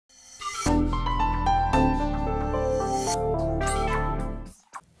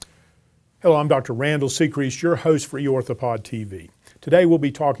Hello, I'm Dr. Randall Secreest, your host for Eorthopodtv. Today we'll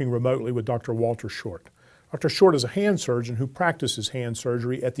be talking remotely with Dr. Walter Short. Dr. Short is a hand surgeon who practices hand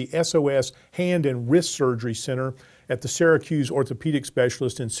surgery at the SOS Hand and Wrist Surgery Center at the Syracuse Orthopedic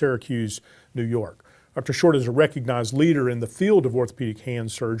Specialist in Syracuse, New York. Dr. Short is a recognized leader in the field of orthopedic hand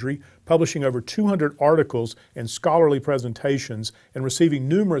surgery, publishing over 200 articles and scholarly presentations and receiving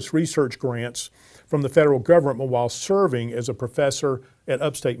numerous research grants from the federal government while serving as a professor at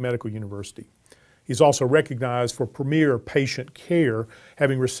Upstate Medical University. He's also recognized for premier patient care,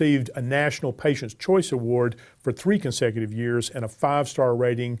 having received a National Patient's Choice Award for 3 consecutive years and a 5-star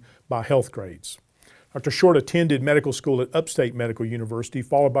rating by Healthgrades. Dr. Short attended medical school at Upstate Medical University,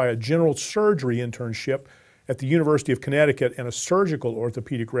 followed by a general surgery internship at the University of Connecticut and a surgical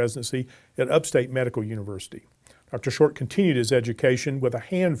orthopedic residency at Upstate Medical University. Dr. Short continued his education with a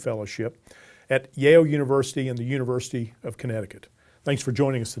hand fellowship at Yale University and the University of Connecticut. Thanks for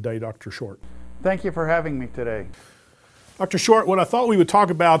joining us today, Dr. Short. Thank you for having me today. Dr. Short, what I thought we would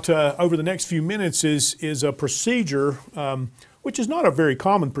talk about over the next few minutes is a procedure, which is not a very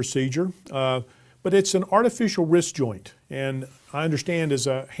common procedure, but it's an artificial wrist joint. And I understand as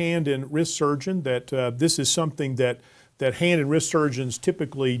a hand and wrist surgeon that this is something that hand and wrist surgeons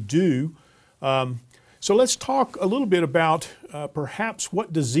typically do. So let's talk a little bit about perhaps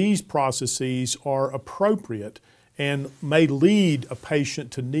what disease processes are appropriate and may lead a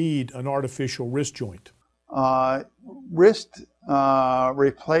patient to need an artificial wrist joint. Wrist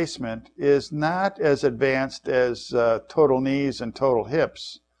replacement is not as advanced as total knees and total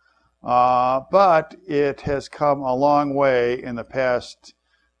hips, but it has come a long way in the past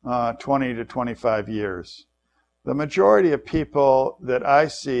 20 to 25 years. The majority of people that I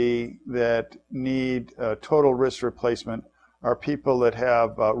see that need total wrist replacement are people that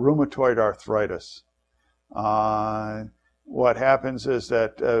have rheumatoid arthritis. What happens is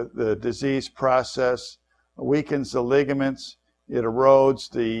that the disease process weakens the ligaments, it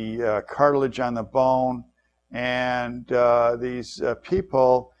erodes the cartilage on the bone, and these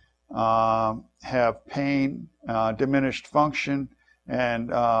people have pain, diminished function, and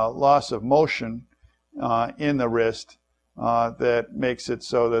loss of motion in the wrist that makes it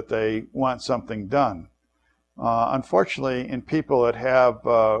so that they want something done. Unfortunately, in people that have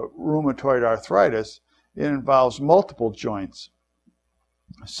rheumatoid arthritis, it involves multiple joints.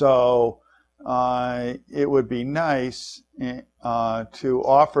 So it would be nice to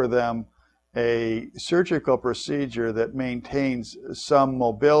offer them a surgical procedure that maintains some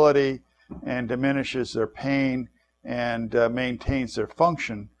mobility and diminishes their pain and maintains their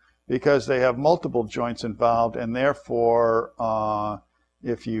function, because they have multiple joints involved, and therefore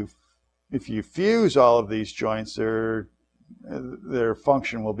if you fuse all of these joints, their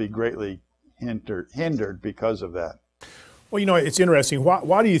function will be greatly hindered because of that. Well, you know, it's interesting.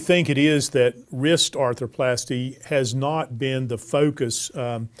 Why do you think it is that wrist arthroplasty has not been the focus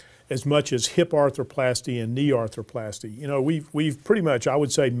as much as hip arthroplasty and knee arthroplasty? You know, we've pretty much, I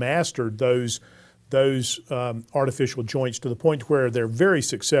would say, mastered those artificial joints to the point where they're very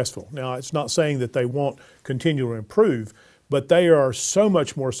successful. Now, it's not saying that they won't continue to improve, but they are so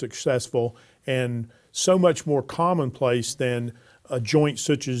much more successful and so much more commonplace than a joint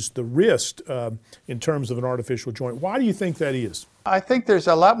such as the wrist in terms of an artificial joint. Why do you think that is? I think there's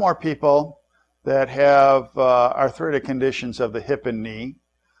a lot more people that have arthritic conditions of the hip and knee.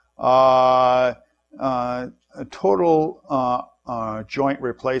 Total joint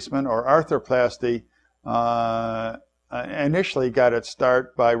replacement or arthroplasty initially got its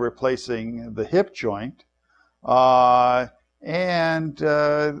start by replacing the hip joint. And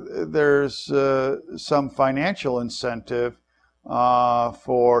there's some financial incentive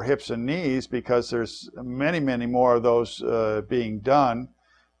for hips and knees because there's many more of those being done.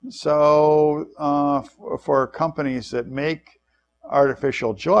 So for companies that make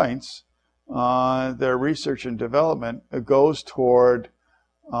artificial joints, their research and development goes toward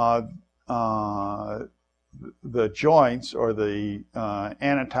the joints or the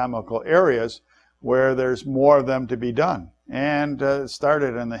anatomical areas where there's more of them to be done. And it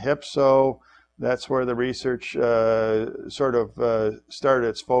started in the hip, so that's where the research sort of started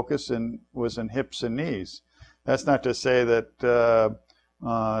its focus and was in hips and knees. That's not to say that the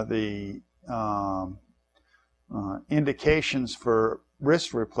indications for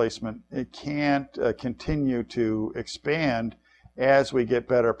wrist replacement, it can't continue to expand as we get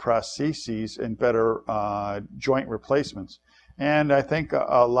better prostheses and better joint replacements. And I think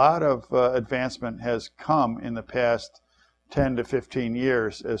a lot of advancement has come in the past 10 to 15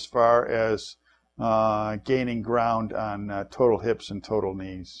 years as far as gaining ground on total hips and total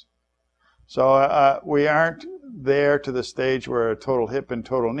knees. So we aren't there to the stage where a total hip and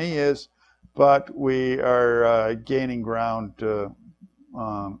total knee is, but we are gaining ground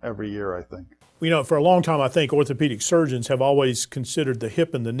every year, I think. You know, for a long time, I think orthopedic surgeons have always considered the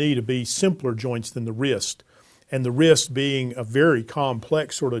hip and the knee to be simpler joints than the wrist, and the wrist being a very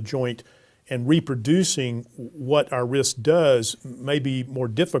complex sort of joint, and reproducing what our wrist does may be more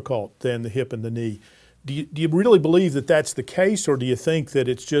difficult than the hip and the knee. Do you really believe that that's the case, or do you think that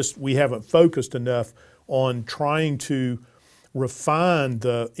it's just we haven't focused enough on trying to refine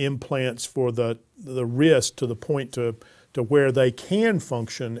the implants for the wrist to the point to where they can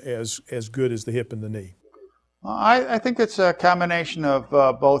function as good as the hip and the knee? I think it's a combination of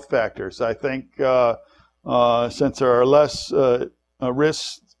both factors. I think since there are less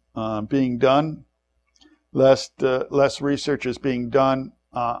risks being done, less research is being done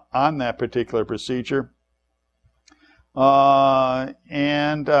on that particular procedure.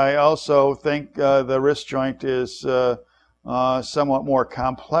 And I also think the wrist joint is somewhat more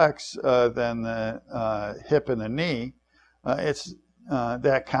complex than the hip and the knee.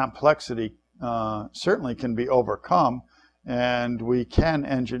 That complexity certainly can be overcome, and we can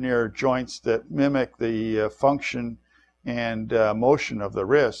engineer joints that mimic the function and motion of the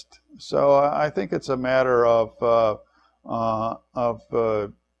wrist. So I think it's a matter of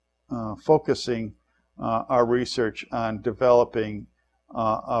focusing our research on developing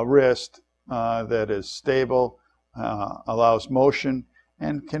a wrist that is stable, allows motion,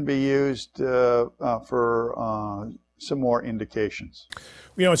 and can be used for some more indications.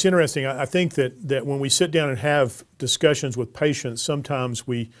 You know, it's interesting. I think that when we sit down and have discussions with patients, sometimes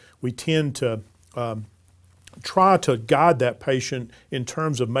we tend to try to guide that patient in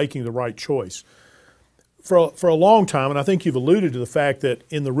terms of making the right choice. For a long time, and I think you've alluded to the fact that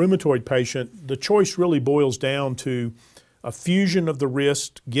in the rheumatoid patient, the choice really boils down to a fusion of the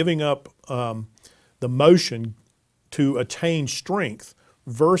wrist, giving up the motion to attain strength,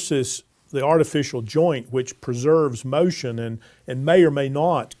 versus the artificial joint, which preserves motion and may or may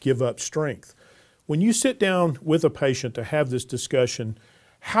not give up strength. When you sit down with a patient to have this discussion,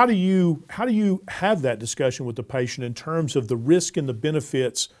 how do you have that discussion with the patient in terms of the risk and the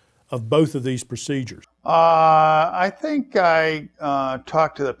benefits of both of these procedures? I think I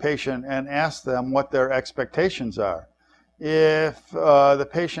talk to the patient and ask them what their expectations are. If the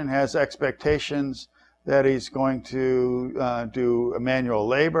patient has expectations that he's going to do manual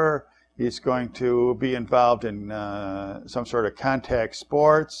labor, he's going to be involved in some sort of contact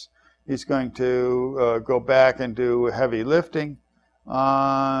sports, he's going to go back and do heavy lifting,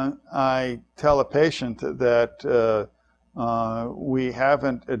 I tell a patient that we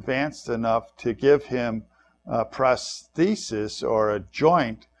haven't advanced enough to give him a prosthesis or a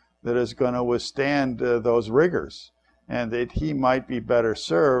joint that is going to withstand those rigors, and that he might be better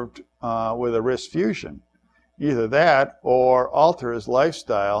served with a wrist fusion. Either that or alter his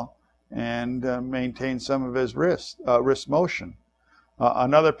lifestyle and maintain some of his wrist motion.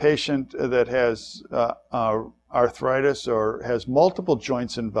 Another patient that has arthritis or has multiple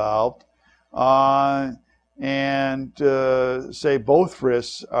joints involved, and say both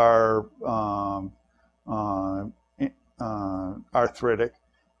wrists are arthritic,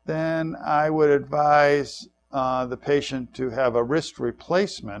 then I would advise the patient to have a wrist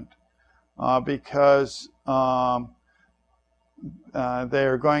replacement because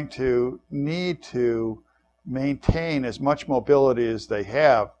they're going to need to maintain as much mobility as they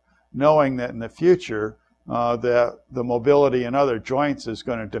have, knowing that in the future that the mobility in other joints is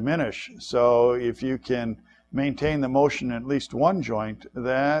going to diminish. So if you can maintain the motion in at least one joint,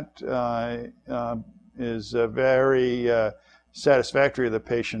 that is very satisfactory to the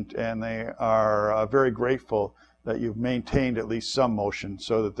patient, and they are very grateful that you've maintained at least some motion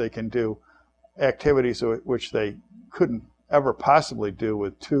so that they can do activities which they couldn't ever possibly do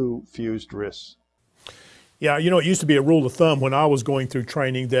with two fused wrists. Yeah, you know, it used to be a rule of thumb when I was going through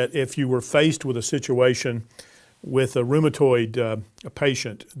training that if you were faced with a situation with a rheumatoid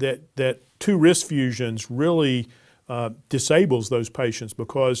patient, that two wrist fusions really disables those patients,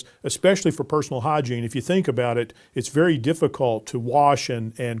 because especially for personal hygiene, if you think about it, it's very difficult to wash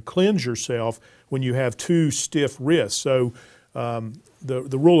and cleanse yourself when you have two stiff wrists. So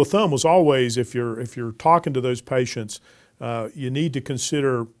the rule of thumb was always, if you're talking to those patients, you need to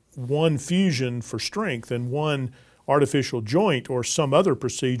consider one fusion for strength and one artificial joint or some other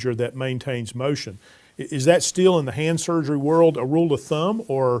procedure that maintains motion. Is that still in the hand surgery world a rule of thumb,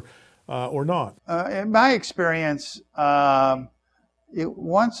 or not? In my experience, if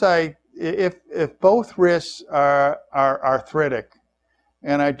both wrists are arthritic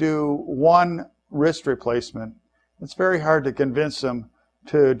and I do one wrist replacement, it's very hard to convince them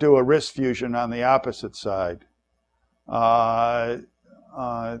to do a wrist fusion on the opposite side.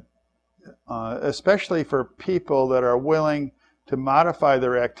 especially for people that are willing to modify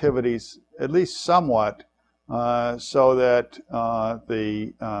their activities at least somewhat, so that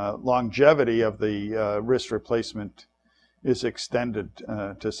the longevity of the wrist replacement is extended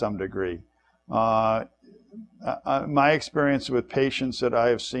to some degree. My experience with patients that I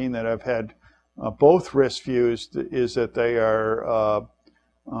have seen that have had both wrists fused is that they are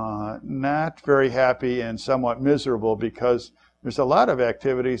not very happy and somewhat miserable, because there's a lot of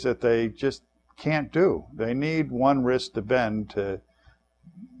activities that they just can't do. They need one wrist to bend to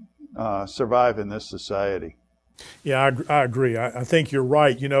survive in this society. Yeah, I agree. I think you're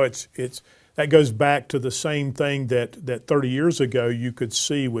right. You know, that goes back to the same thing that 30 years ago you could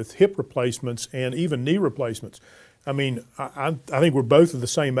see with hip replacements and even knee replacements. I mean, I think we're both of the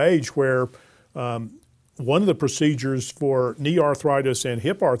same age where one of the procedures for knee arthritis and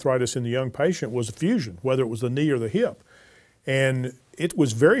hip arthritis in the young patient was a fusion, whether it was the knee or the hip. And it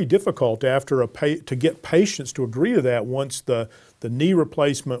was very difficult to get patients to agree to that once the knee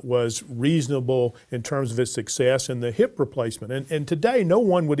replacement was reasonable in terms of its success, and the hip replacement. And today, no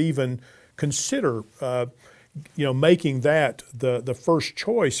one would even consider making that the first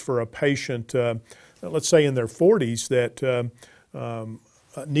choice for a patient, let's say in their 40s, that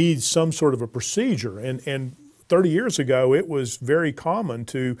needs some sort of a procedure. And 30 years ago, it was very common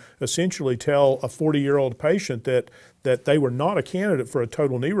to essentially tell a 40-year-old patient that they were not a candidate for a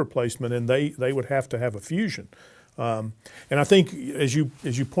total knee replacement, and they would have to have a fusion. And I think, as you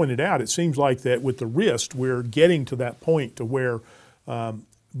pointed out, it seems like that with the wrist, we're getting to that point to where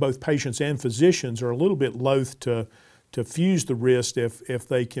both patients and physicians are a little bit loath to fuse the wrist if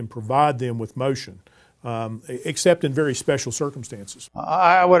they can provide them with motion. Except in very special circumstances.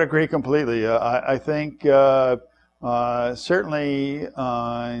 I would agree completely. I think certainly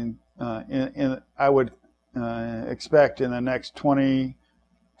I would expect in the next 15,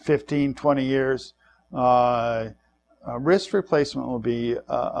 20 years, wrist replacement will be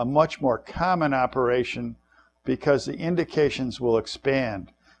a much more common operation, because the indications will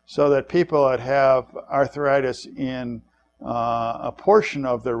expand, so that people that have arthritis in a portion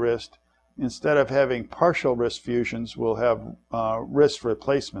of the wrist, instead of having partial wrist fusions, will have wrist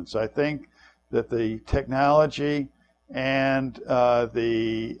replacements. I think that the technology and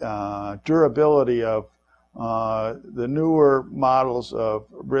the durability of the newer models of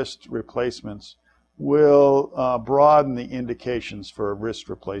wrist replacements will broaden the indications for wrist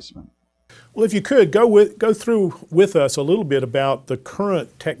replacement. Well, if you could, go through with us a little bit about the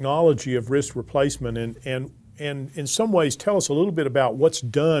current technology of wrist replacement, and in some ways tell us a little bit about what's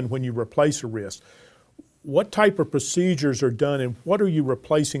done when you replace a wrist. What type of procedures are done, and what are you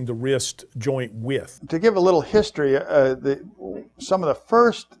replacing the wrist joint with? To give a little history, some of the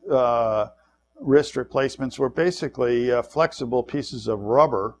first wrist replacements were basically flexible pieces of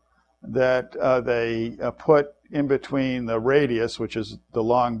rubber that they put in between the radius, which is the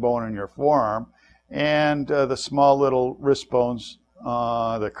long bone in your forearm, and the small little wrist bones,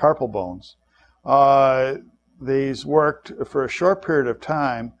 the carpal bones. These worked for a short period of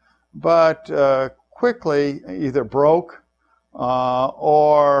time, but quickly either broke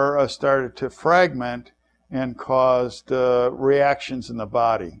or started to fragment and caused reactions in the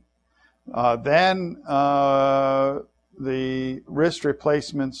body. Then the wrist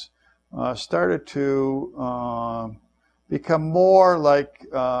replacements started to become more like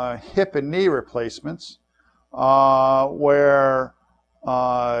hip and knee replacements, where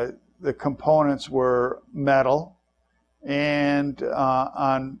the components were metal, and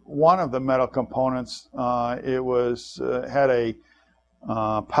on one of the metal components it was had a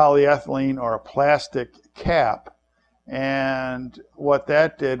polyethylene or a plastic cap, and what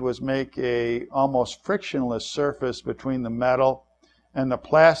that did was make a almost frictionless surface between the metal and the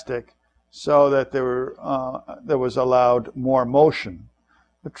plastic, so that there was allowed more motion.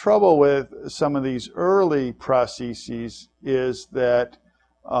 The trouble with some of these early prostheses is that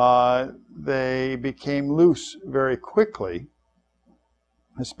they became loose very quickly,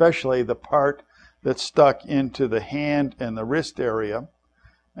 especially the part that stuck into the hand and the wrist area.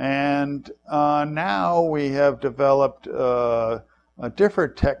 And now we have developed a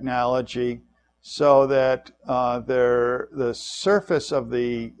different technology, so that the surface of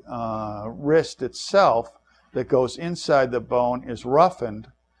the wrist itself that goes inside the bone is roughened,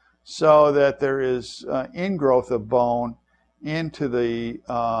 so that there is ingrowth of bone into the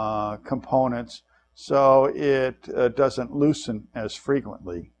components, so it doesn't loosen as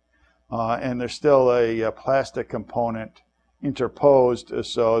frequently. And there's still a plastic component interposed,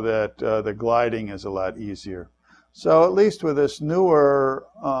 so that the gliding is a lot easier. So at least with this newer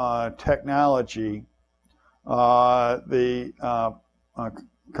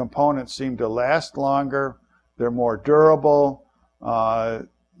components seem to last longer. They're more durable.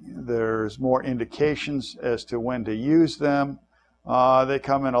 There's more indications as to when to use them. They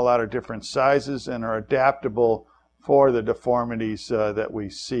come in a lot of different sizes and are adaptable for the deformities that we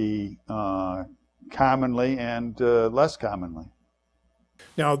see commonly and less commonly.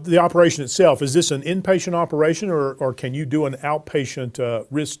 Now, the operation itself, is this an inpatient operation or can you do an outpatient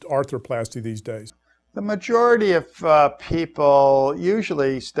wrist arthroplasty these days? The majority of people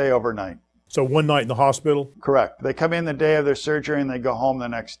usually stay overnight. So one night in the hospital? Correct. They come in the day of their surgery and they go home the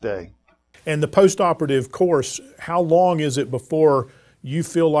next day. And the postoperative course, how long is it before you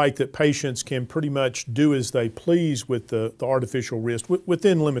feel like that patients can pretty much do as they please with the artificial wrist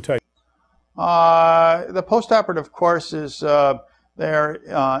within limitations? The postoperative course is they're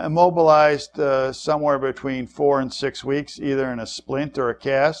immobilized somewhere between 4 and 6 weeks, either in a splint or a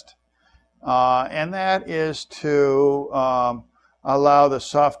cast. And that is to allow the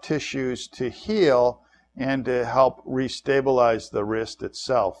soft tissues to heal and to help restabilize the wrist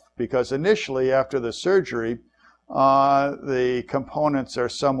itself. Because initially, after the surgery, the components are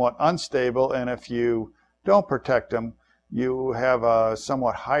somewhat unstable, and if you don't protect them, you have a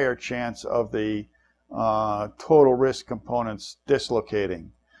somewhat higher chance of the total wrist components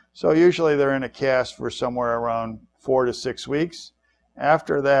dislocating. So usually they're in a cast for somewhere around 4 to 6 weeks.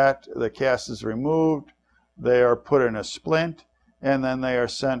 After that, the cast is removed, they are put in a splint, and then they are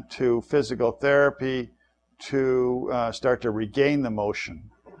sent to physical therapy to start to regain the motion.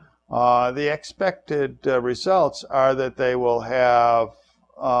 The expected results are that they will have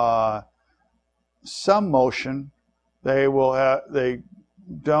some motion. They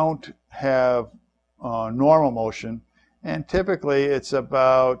don't have normal motion, and typically it's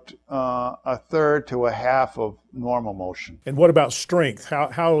about a third to a half of normal motion. And what about strength?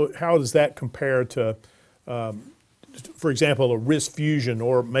 How does that compare to, for example, a wrist fusion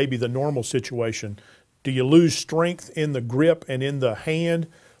or maybe the normal situation? Do you lose strength in the grip and in the hand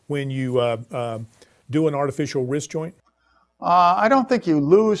when you do an artificial wrist joint? I don't think you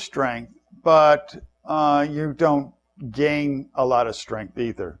lose strength, but you don't gain a lot of strength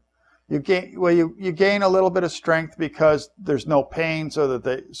either. You gain a little bit of strength because there's no pain, so that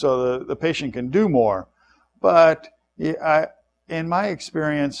the patient can do more. But in my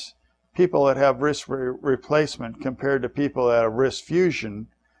experience, people that have wrist replacement compared to people that have wrist fusion,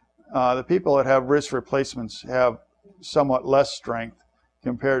 the people that have wrist replacements have somewhat less strength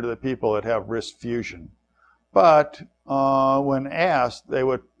compared to the people that have wrist fusion. But when asked, they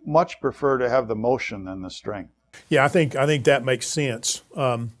would much prefer to have the motion than the strength. Yeah, I think that makes sense.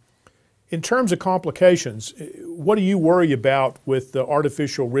 In terms of complications, what do you worry about with the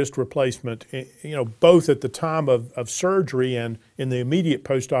artificial wrist replacement, both at the time of surgery and in the immediate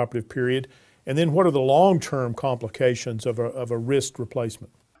postoperative period? And then what are the long-term complications of a wrist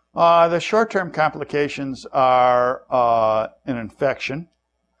replacement? The short-term complications are an infection.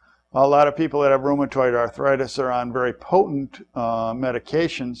 A lot of people that have rheumatoid arthritis are on very potent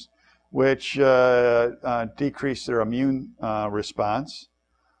medications which decrease their immune response.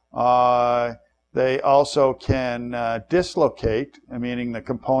 They also can dislocate, meaning the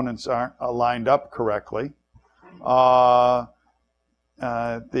components aren't lined up correctly. The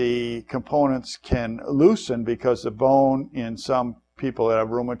components can loosen because the bone in some people that have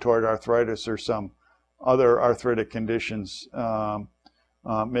rheumatoid arthritis or some other arthritic conditions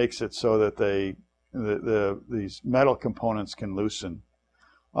makes it so that these metal components can loosen.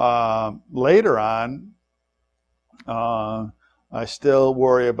 Later on, I still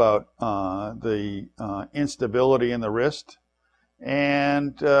worry about the instability in the wrist,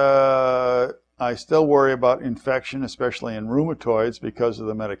 and I still worry about infection, especially in rheumatoids because of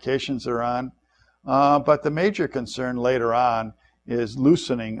the medications they're on. But the major concern later on is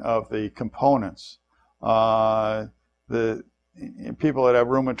loosening of the components. The people that have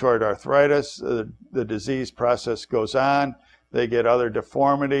rheumatoid arthritis, the disease process goes on. They get other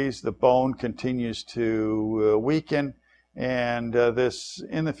deformities. The bone continues to weaken, and this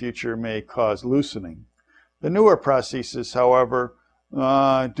in the future may cause loosening. The newer prostheses, however,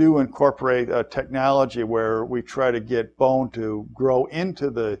 do incorporate a technology where we try to get bone to grow into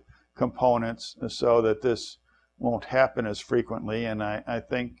the components so that this won't happen as frequently, and I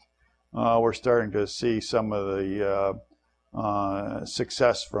think we're starting to see some of the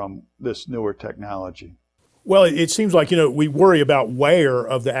success from this newer technology. Well, it seems like, we worry about wear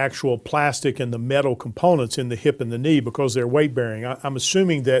of the actual plastic and the metal components in the hip and the knee because they're weight-bearing. I'm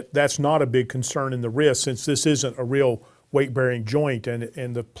assuming that that's not a big concern in the wrist, since this isn't a real weight-bearing joint,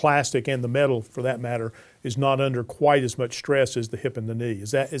 and the plastic and the metal, for that matter, is not under quite as much stress as the hip and the knee.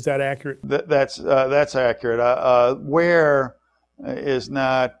 Is that accurate? That's accurate. Wear is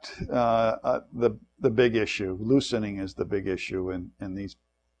not the big issue. Loosening is the big issue in these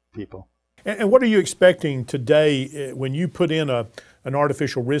people. And what are you expecting today when you put in an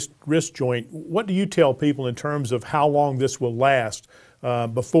artificial wrist joint? What do you tell people in terms of how long this will last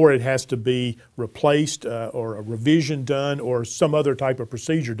before it has to be replaced or a revision done or some other type of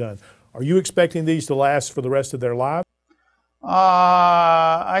procedure done? Are you expecting these to last for the rest of their lives?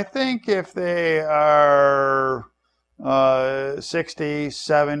 I think if they are 60,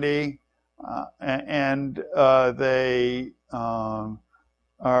 70, and they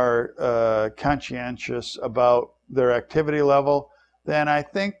are conscientious about their activity level, then I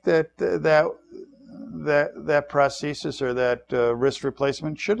think that that prosthesis or that wrist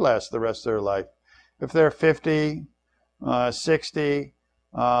replacement should last the rest of their life. If they're 50, 60,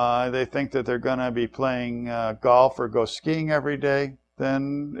 they think that they're going to be playing golf or go skiing every day,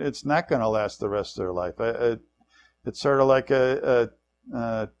 then it's not going to last the rest of their life. It's sort of like a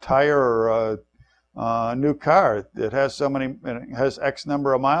tire or a new car. It has X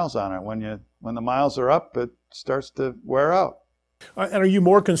number of miles on it. When the miles are up, it starts to wear out. And are you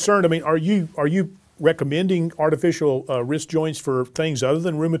more concerned? I mean, are you recommending artificial wrist joints for things other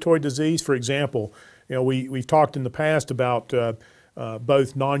than rheumatoid disease? For example, we've talked in the past about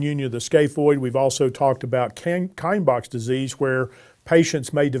both non-union of the scaphoid. We've also talked about Kienbach's disease, where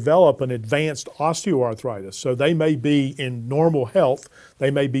patients may develop an advanced osteoarthritis. So they may be in normal health,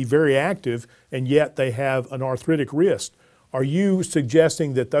 they may be very active, and yet they have an arthritic wrist. Are you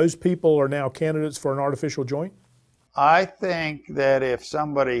suggesting that those people are now candidates for an artificial joint? I think that if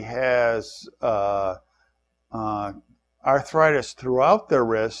somebody has arthritis throughout their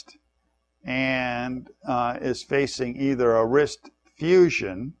wrist and is facing either a wrist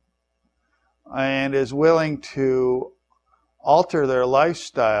fusion and is willing to alter their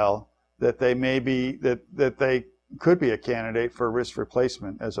lifestyle, that they they could be a candidate for wrist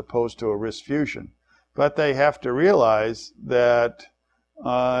replacement as opposed to a wrist fusion. But they have to realize that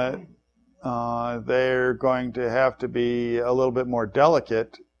they're going to have to be a little bit more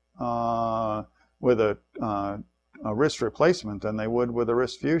delicate with a wrist replacement than they would with a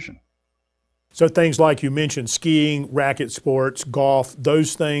wrist fusion. So things like you mentioned, skiing, racket sports, golf,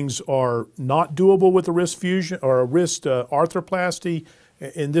 those things are not doable with a wrist fusion or a wrist arthroplasty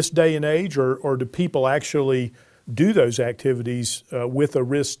in this day and age, or do people actually do those activities with a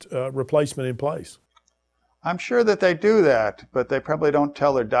wrist replacement in place? I'm sure that they do that, but they probably don't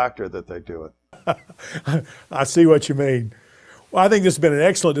tell their doctor that they do it. I see what you mean. Well, I think this has been an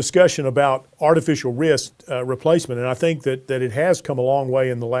excellent discussion about artificial wrist replacement, and I think that it has come a long way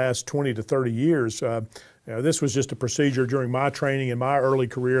in the last 20 to 30 years. This was just a procedure during my training in my early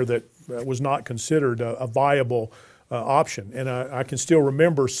career that was not considered a viable option. And I can still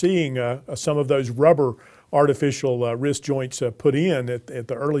remember seeing some of those rubber artificial wrist joints put in at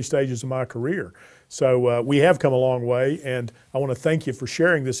the early stages of my career. So we have come a long way, and I want to thank you for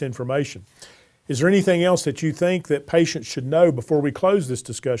sharing this information. Is there anything else that you think that patients should know before we close this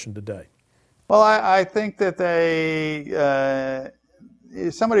discussion today? Well, I think that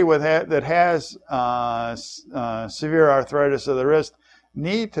somebody that has severe arthritis of the wrist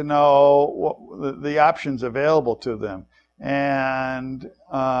need to know what the options available to them. And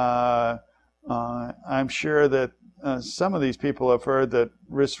I'm sure that some of these people have heard that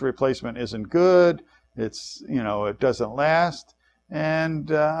wrist replacement isn't good. It doesn't last.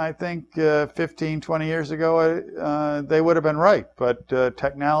 And I think 15, 20 years ago, they would have been right. But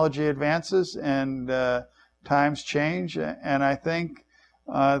technology advances and times change. And I think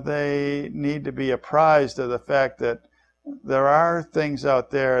they need to be apprised of the fact that there are things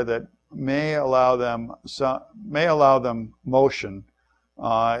out there that may allow them motion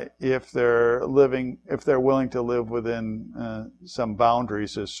if they're willing to live within some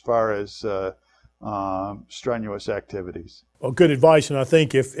boundaries as far as strenuous activities. Well, good advice, and I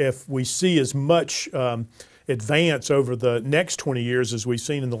think if we see as much advance over the next 20 years as we've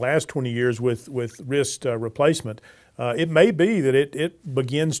seen in the last 20 years with wrist replacement, it may be that it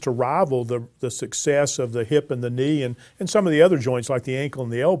begins to rival the success of the hip and the knee and some of the other joints like the ankle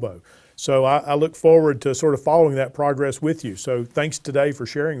and the elbow. So I look forward to sort of following that progress with you. So thanks today for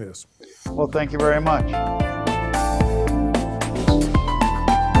sharing this. Well, thank you very much.